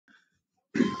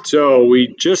So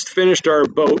we just finished our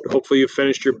boat. Hopefully you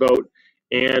finished your boat.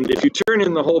 And if you turn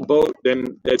in the whole boat,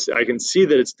 then I can see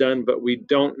that it's done, but we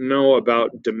don't know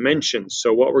about dimensions.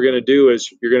 So what we're going to do is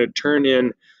you're going to turn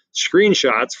in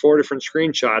screenshots, 4 different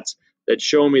screenshots that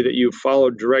show me that you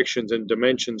followed directions and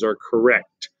dimensions are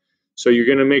correct. So you're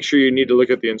going to make sure you need to look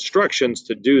at the instructions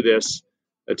to do this,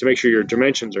 to make sure your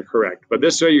dimensions are correct. But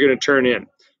this is what you're going to turn in.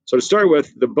 So to start with,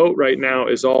 the boat right now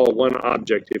is all one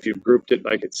object if you've grouped it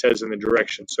like it says in the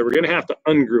directions. So we're going to have to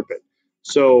ungroup it.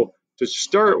 So to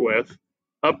start with,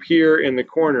 up here in the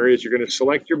corner is you're going to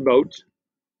select your boat.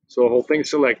 So the whole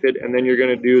thing's selected, and then you're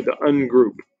going to do the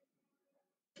ungroup.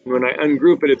 And when I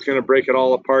ungroup it, it's going to break it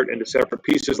all apart into separate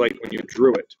pieces like when you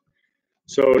drew it.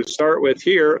 So to start with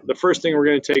here, the first thing we're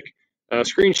going to take a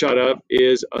screenshot of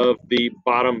is of the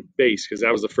bottom base, because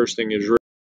that was the first thing you drew.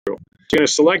 So you're going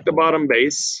to select the bottom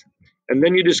base, and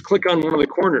then you just click on one of the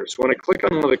corners. When I click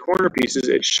on one of the corner pieces,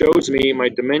 it shows me my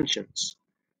dimensions.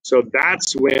 So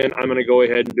that's when I'm going to go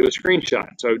ahead and do a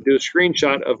screenshot. So I do a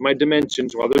screenshot of my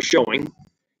dimensions while they're showing,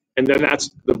 and then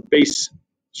that's the base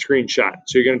screenshot.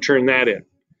 So you're going to turn that in.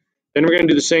 Then we're going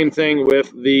to do the same thing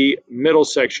with the middle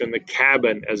section, the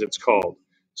cabin as it's called.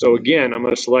 So again, I'm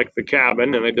going to select the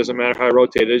cabin, and it doesn't matter how I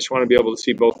rotate it. I just want to be able to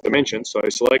see both dimensions. So I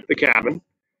select the cabin,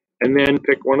 and then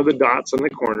pick one of the dots on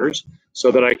the corners so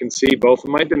that I can see both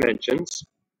of my dimensions.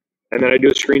 And then I do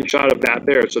a screenshot of that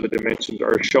there so the dimensions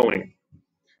are showing.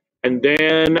 And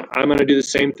then I'm going to do the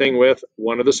same thing with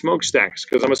one of the smokestacks,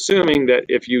 because I'm assuming that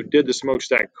if you did the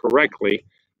smokestack correctly,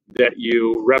 that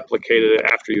you replicated it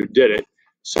after you did it.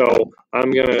 So I'm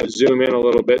going to zoom in a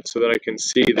little bit so that I can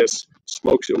see this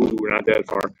smokestack. Ooh, we're not that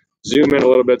far. Zoom in a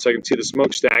little bit so I can see the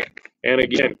smokestack. And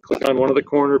again, click on one of the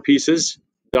corner pieces,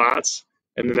 dots,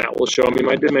 and then that will show me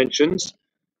my dimensions.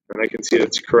 And I can see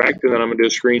that's correct. And then I'm going to do a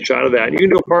screenshot of that. You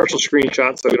can do a partial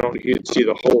screenshot so you don't see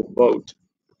the whole boat.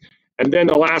 And then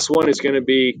the last one is going to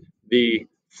be the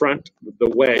front, the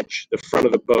wedge, the front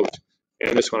of the boat.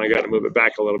 And this one I got to move it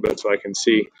back a little bit so I can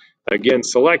see. Again,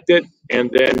 select it and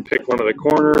then pick one of the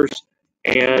corners,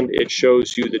 and it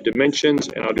shows you the dimensions,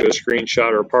 and I'll do a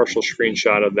screenshot or a partial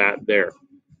screenshot of that there.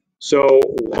 So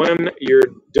when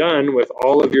you're done with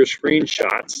all of your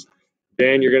screenshots,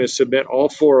 then you're going to submit all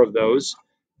 4 of those.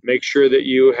 Make sure that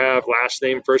you have last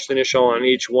name, first initial on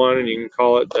each one, and you can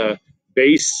call it the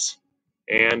base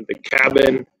and the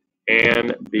cabin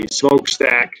and the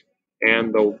smokestack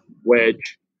and the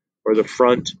wedge or the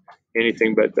front,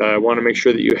 anything, but I want to make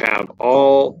sure that you have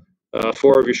all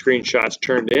 4 of your screenshots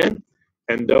turned in,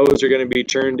 and those are going to be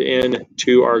turned in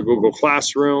to our Google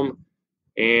Classroom,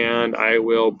 and I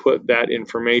will put that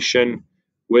information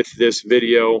with this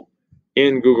video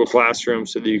in Google Classroom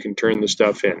so that you can turn the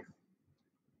stuff in.